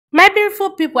My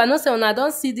beautiful people, I know say I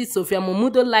don't see this Sophia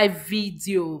Momudo live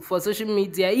video for social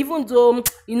media, even though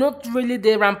e not really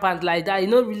dey rampant like that, e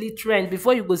no really trend.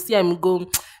 Before you go see am, you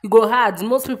go hard.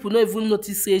 Most people no even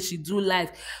notice say she do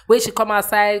live. When she come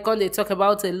outside, come they talk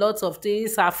about a lot of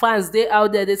things. Her fans they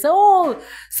out there, they say, "Oh,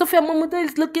 Sophia Momudo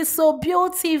is looking so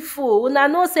beautiful." Una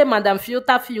know say Madam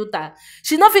Filter.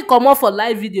 She no fit comot for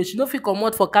live video, she no fit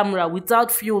comot for camera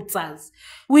without filters,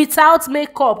 without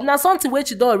makeup. Na something wey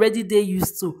she don already dey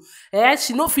used to.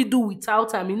 She no fit do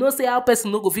without am. You know say how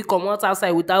person no go fit comot outside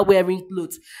without wearing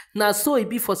cloth. Na so e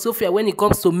be for Sophia when it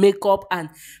comes to makeup and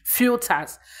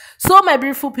filters. So my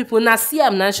beautiful people, na see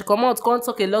am now, she comot come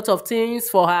talk a lot of things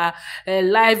for her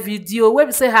live video wey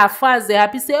be say her fans dey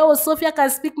happy say, oh, Sophia can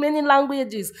speak many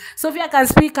languages, Sophia can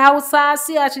speak Hausa,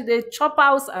 see how she dey chop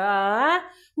Hausa.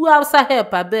 Who Hausa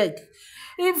help abeg?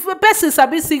 If a person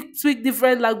sabi speak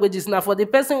different languages, na for the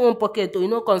person own pocket o, e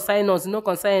no concern us, e no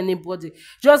concern anybody.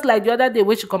 Just like the other day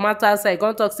wey she comot outside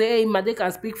come talk say, hey, Imade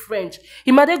can speak French.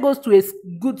 Imade goes to a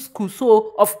good school,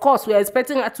 so of course we are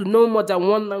expecting her to know more than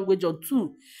one language or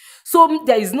two. So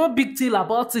there is no big deal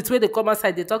about it. When they come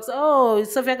outside, they talk say, oh,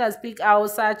 Sophia can speak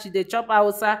Hausa, she dey chop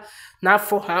Hausa, na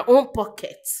for her own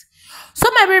pocket. So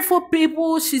my beautiful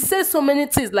people, she says so many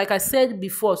things, like I said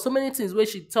before, so many things where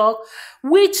she talk,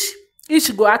 which if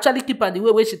she go actually keep am the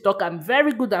way wey she talk am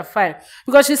very good and fine,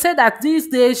 because she said that these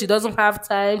days she doesn't have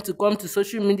time to come to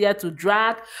social media to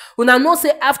drag. Una know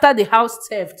say after the house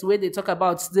theft wey they talk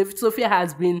about, Sophia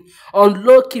has been on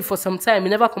low key for some time. E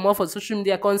never come out for social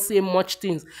media, can't say much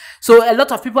things. So a lot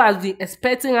of people have been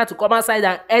expecting her to come outside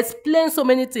and explain so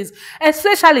many things,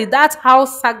 especially that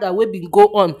house saga wey been go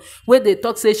on, where they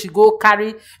talk say she go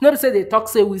carry, no be say they talk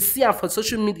say we see her for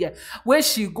social media, where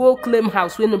she go claim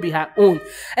house wey no be her own.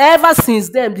 Ever since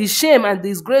then, the shame and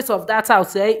disgrace of that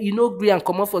house, you know, gree and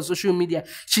comot for social media.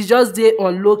 She just dey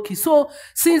on low key. So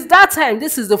since that time,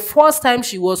 this is the first time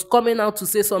she was coming out to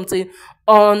say something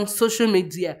on social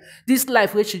media. This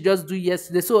life wey she just do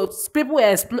yesterday, so people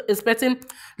were expecting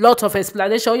lot of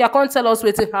explanation. Oh, yeah, come tell us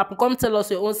wetin happen, come tell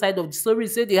us your own side of the story.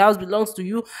 Say the house belongs to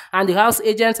you and the house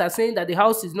agents are saying that the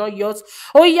house is not yours.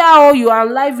 Oh yeah, oh, you are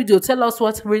on live video, tell us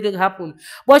what really happened.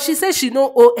 But she said she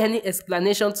no owe any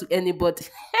explanation to anybody.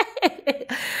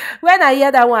 When I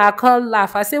hear that one, I can't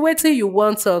laugh. I say, wetin you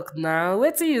wan talk now?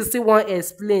 Wetin you still wan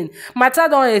explain? Matter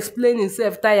don explain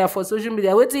himself tire for social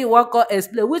media. Wetin you wan come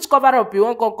explain? Which cover up you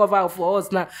wan come cover up for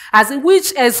us now? As in,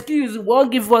 which excuse you wan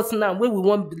give us now wey we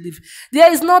wan believe?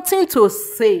 There is nothing to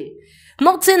say.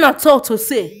 Nothing at all to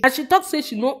say. And she talk say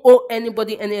she no owe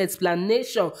anybody any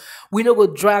explanation. We no go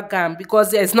drag am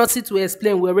because there is nothing to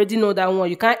explain. We already know that one.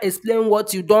 You can't explain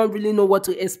what you don't really know what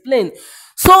to explain.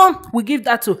 So we give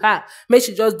that to her. Make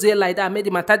she just dey like that. Make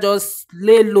the matter just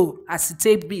lay low as it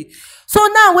take be. So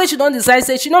now when she don't decide,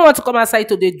 say she don't want to come outside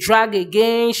to the drag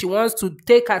again. She wants to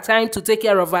take her time to take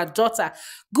care of her daughter.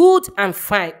 Good and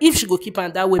fine. If she go keep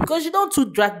on that way, because she don't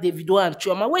too drag Davido and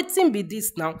Chioma. Wetin be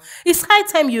this now? It's high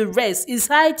time you rest. It's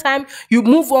high time you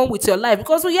move on with your life.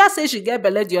 Because we hear say she get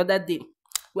belle the other day.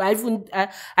 Well,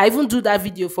 I even do that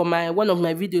video for my one of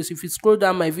my videos. If you scroll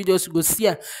down my videos, you go see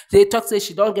her. They talk say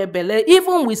she don't get belle.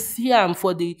 Even we see am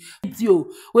for the video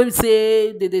where we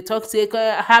say they talk say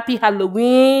happy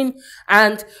Halloween,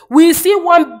 and we see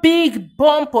one big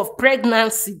bump of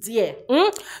pregnancy there.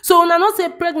 So una not say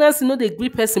pregnancy no dey gree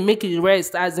person make it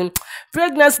rest, as in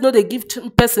pregnancy no dey give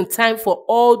person time for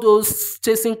all those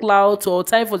chasing clouds or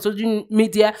time for social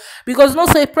media, because no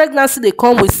say pregnancy they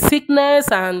come with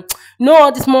sickness and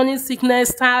all this morning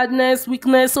sickness, tiredness,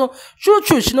 weakness. So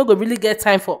true, she no go really get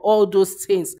time for all those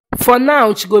things. For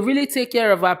now, she go really take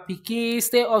care of her pikin,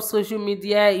 stay off social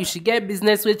media. If she get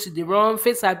business wey she dey run,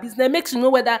 face her business, make she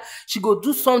know whether she go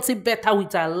do something better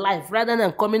with her life rather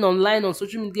than coming online on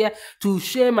social media to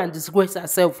shame and disgrace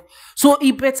herself. So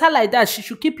e better like that. She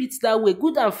should keep it that way.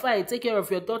 Good and fine. Take care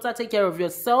of your daughter, take care of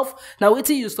yourself. Now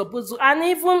wetin you suppose to, and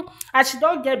even as she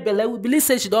don't get belle, we believe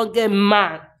say she don't get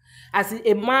man. As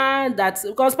a man that,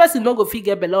 because person no go fit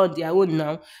get belle on their own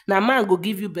now. Na man go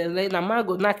give you belle, na man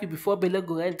go knack you before belle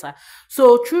go enter.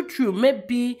 So true,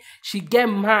 maybe she get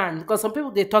man, because some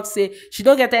people they talk say she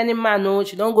don't get any man, no,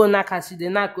 she don't go knack as she dey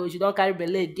knack, or she don't carry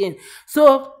belle again.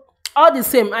 So all the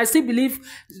same, I still believe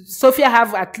Sophia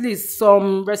have at least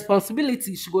some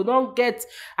responsibility. She go not get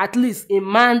at least a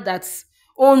man that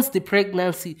owns the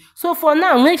pregnancy. So for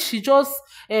now, make she just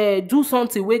do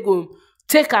something wey go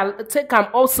take am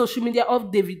off social media, off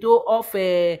Davido, off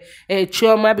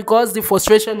Chioma, because the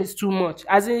frustration is too much.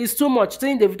 As in, it's too much.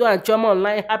 Seeing Davido and Chioma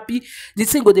online happy, the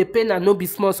thing go dey pain and no be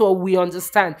small. So we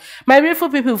understand. My beautiful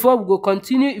people, before we go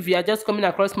continue, if you are just coming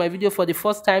across my video for the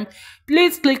first time,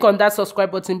 please click on that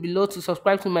subscribe button below to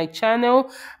subscribe to my channel.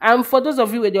 And for those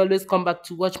of you where they always come back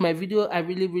to watch my video, I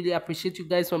really appreciate you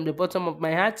guys from the bottom of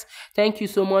my heart. Thank you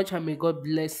so much, and may God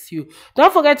bless you.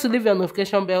 Don't forget to leave your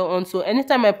notification bell on, so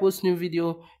anytime I post new video,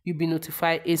 you'll be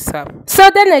notified ASAP. So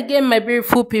then again, my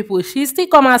beautiful people, she still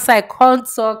come outside, can't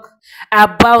talk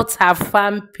about her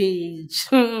fan page.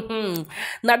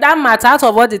 Now that matter, out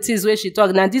of all the things where she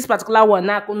talk, now this particular one,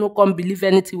 now no come believe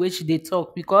anything where she they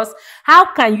talk, because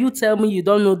how can you tell me you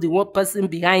don't know the one person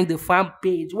behind the fan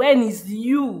page when it's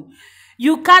you?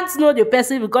 You can't know the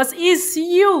person because it's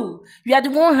you. You are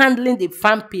the one handling the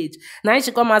fan page. Now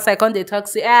she come outside, come they talk,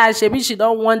 say, maybe she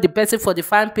don't want the person for the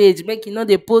fan page. Make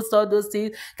they post all those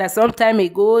things that some time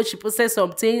ago she posted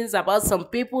some things about some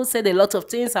people, said a lot of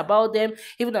things about them,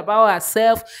 even about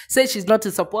herself. Say she's not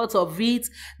in support of it,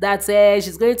 that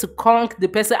she's going to conk the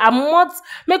person. I'm not,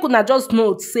 make una just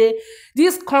note, say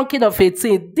this conking of a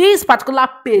thing, this particular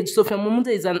page, Sophia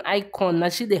Openly is an icon. Now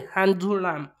she the handle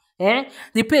am.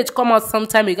 The page come out some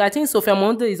time ago. I think Sophia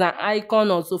Openly is an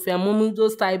icon, or Sophia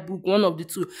Openly's type book, one of the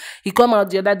two. He come out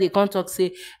the other day, come talk,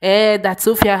 say, that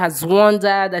Sophia has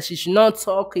wondered that she should not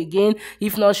talk again.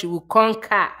 If not, she will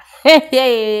conquer.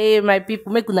 Hey, my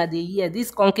people, make una dey hear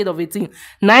this conquer of a thing.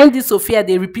 Now this Sophia,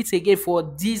 they repeat again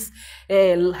for this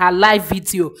her live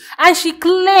video, and she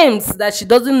claims that she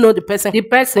doesn't know the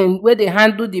person where they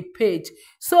handle the page.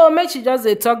 So make she just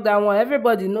talk that one.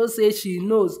 Everybody knows, say she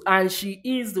knows, and she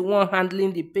is the one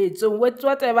handling the page. So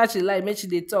whatever she like, make she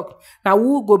they talk. Now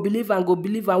who go believe, and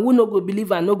who no go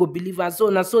believe and no go believe, and so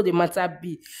now so the matter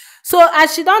be. So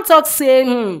as she don't talk,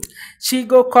 say she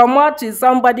go come out with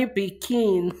somebody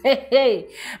pikin. Hey,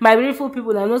 my beautiful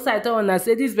people, I know say I tell una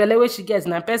say this belle where she gets,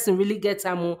 now person really gets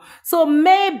her. So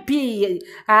maybe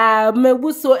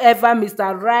whosoever,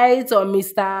 Mr. Right or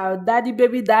Mr. Daddy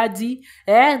Baby Daddy,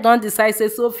 don't decide, say,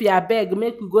 Sophia, beg,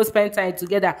 make we go spend time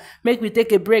together, make we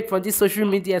take a break from this social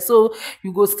media, so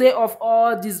you go stay off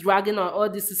all this dragging on all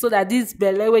this, so that this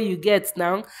belle where you get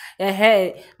now,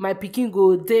 my pikin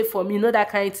go day for me, that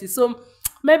kind of thing. So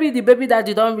maybe the baby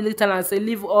daddy don't really tell and say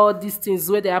leave all these things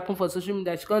where they happen for social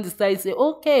media. She can't decide, say,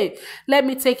 okay, let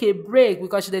me take a break,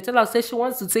 because they tell her, say, she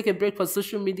wants to take a break for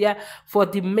social media for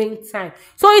the meantime.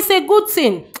 So it's a good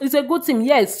thing. It's a good thing.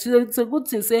 Yes, it's a good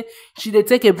thing. Say she they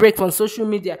take a break from social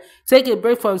media, take a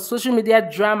break from social media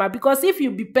drama, because if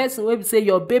you be person where we say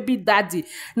your baby daddy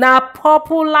now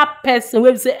popular person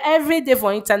where we say every day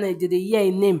for internet they hear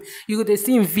a name, you go to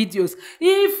see in videos.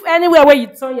 If anywhere where you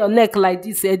turn your neck like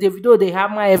this, Davido they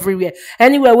have everywhere.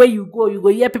 Anywhere where you go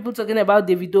hear people talking about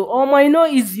Davido. You know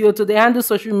easier to the handle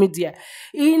social media.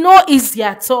 You know easy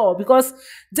at all, because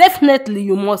definitely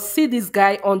you must see this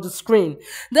guy on the screen.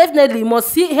 Definitely you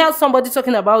must hear somebody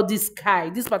talking about this guy,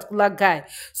 this particular guy.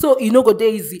 So you know go there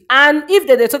easy. And if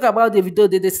they talk about Davido,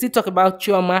 they still talk about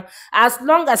Chioma. As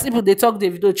long as people they talk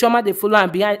Davido, Chioma they follow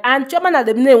and behind. And Chioma na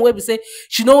the name where we say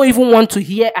she don't even want to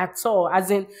hear at all.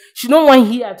 As in she don't want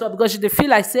to hear at all, because they feel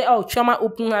like, say, oh, Chioma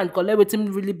open hand collect with him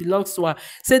really belongs to her.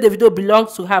 Say Davido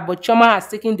belongs to her, but Chioma has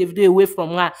taken Davido away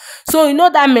from her. So you know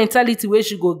that mentality where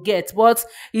she go get. But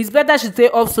it's better she stay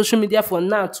off social media for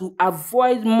now to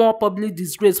avoid more public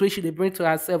disgrace where she they bring to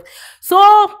herself.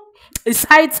 So it's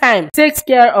high time takes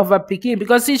care of her pikin,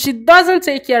 because if she doesn't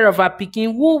take care of her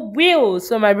pikin, who will?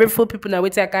 So my beautiful people, now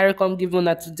wait I carry come give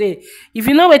una today. If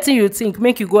you know what you think,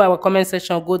 make you go our comment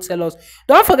section, go tell us.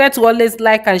 Don't forget to always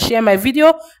like and share my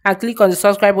video, and click on the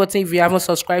subscribe button if you haven't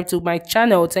subscribed to my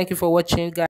channel. Thank you for watching, guys.